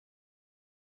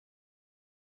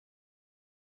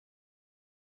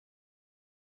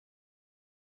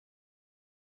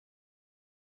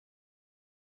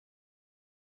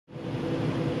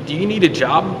Do you need a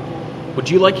job? Would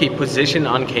you like a position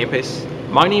on campus?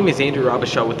 My name is Andrew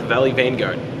Robichaud with the Valley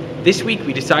Vanguard. This week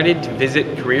we decided to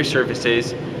visit Career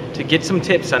Services to get some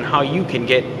tips on how you can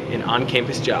get an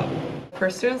on-campus job.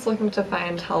 For students looking to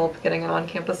find help getting an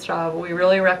on-campus job, we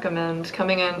really recommend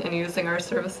coming in and using our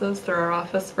services through our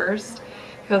office first,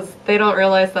 because they don't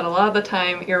realize that a lot of the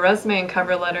time your resume and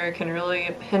cover letter can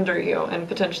really hinder you in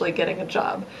potentially getting a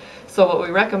job. So what we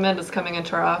recommend is coming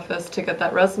into our office to get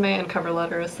that resume and cover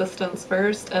letter assistance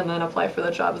first and then apply for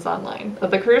the jobs online.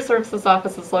 The Career Services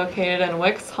office is located in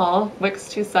Wicks Hall, Wicks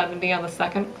 270 on the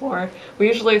second floor. We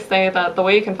usually say that the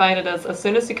way you can find it is as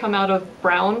soon as you come out of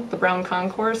the Brown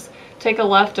Concourse, take a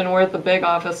left and we're at the big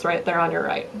office right there on your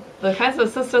right. The kinds of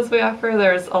assistance we offer,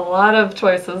 there's a lot of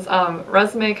choices.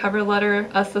 Resume, cover letter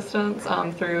assistance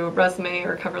through resume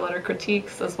or cover letter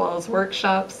critiques, as well as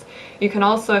workshops. You can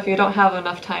also, if you don't have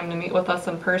enough time to meet with us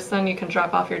in person, you can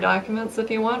drop off your documents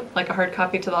if you want, like a hard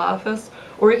copy to the office,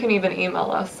 or you can even email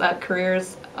us at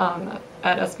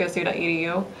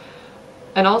careers@sbsu.edu.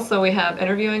 And also we have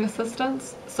interviewing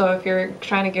assistance. So if you're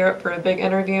trying to gear up for a big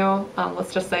interview,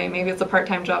 let's just say maybe it's a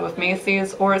part-time job with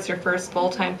Macy's or it's your first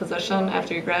full-time position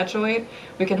after you graduate,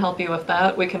 we can help you with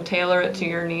that. We can tailor it to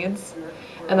your needs.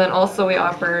 And then also we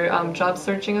offer job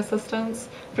searching assistance,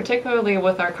 particularly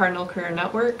with our Cardinal Career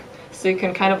Network. So you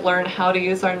can kind of learn how to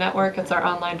use our network. It's our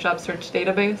online job search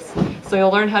database. So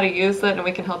you'll learn how to use it and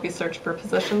we can help you search for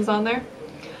positions on there.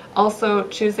 Also,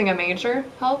 choosing a major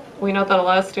help. We know that a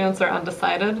lot of students are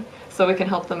undecided, so we can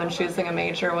help them in choosing a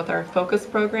major with our focus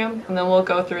program. And then we'll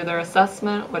go through their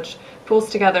assessment, which pulls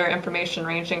together information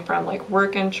ranging from like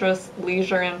work interests,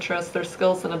 leisure interests, their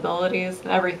skills and abilities,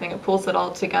 and everything. It pulls it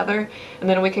all together, and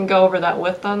then we can go over that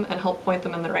with them and help point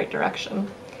them in the right direction.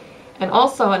 And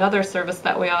also another service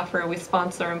that we offer, we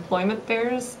sponsor employment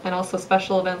fairs and also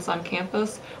special events on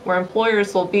campus where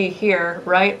employers will be here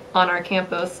right on our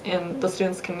campus and the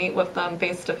students can meet with them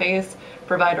face to face,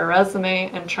 provide a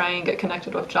resume, and try and get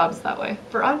connected with jobs that way.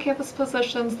 For on-campus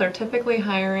positions, they're typically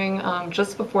hiring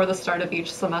just before the start of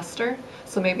each semester,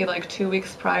 so maybe like 2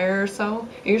 weeks prior or so.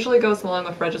 It usually goes along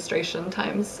with registration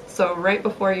times. So right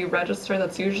before you register,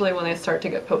 that's usually when they start to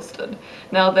get posted.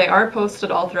 Now they are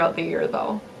posted all throughout the year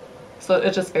though. So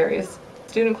it just varies.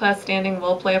 Student class standing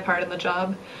will play a part in the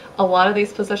job. A lot of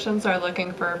these positions are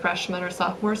looking for freshman or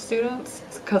sophomore students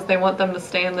because they want them to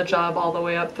stay in the job all the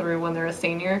way up through when they're a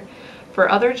senior. For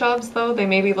other jobs though, they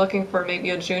may be looking for maybe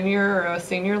a junior or a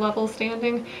senior level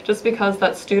standing just because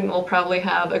that student will probably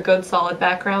have a good solid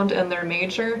background in their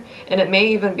major, and it may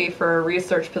even be for a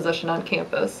research position on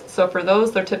campus. So for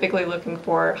those, they're typically looking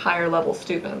for higher level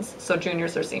students, so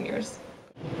juniors or seniors.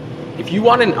 If you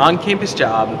want an on-campus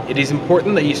job, it is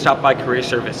important that you stop by Career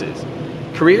Services.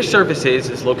 Career Services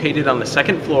is located on the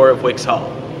second floor of Wicks Hall.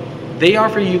 They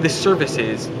offer you the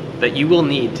services that you will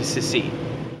need to succeed.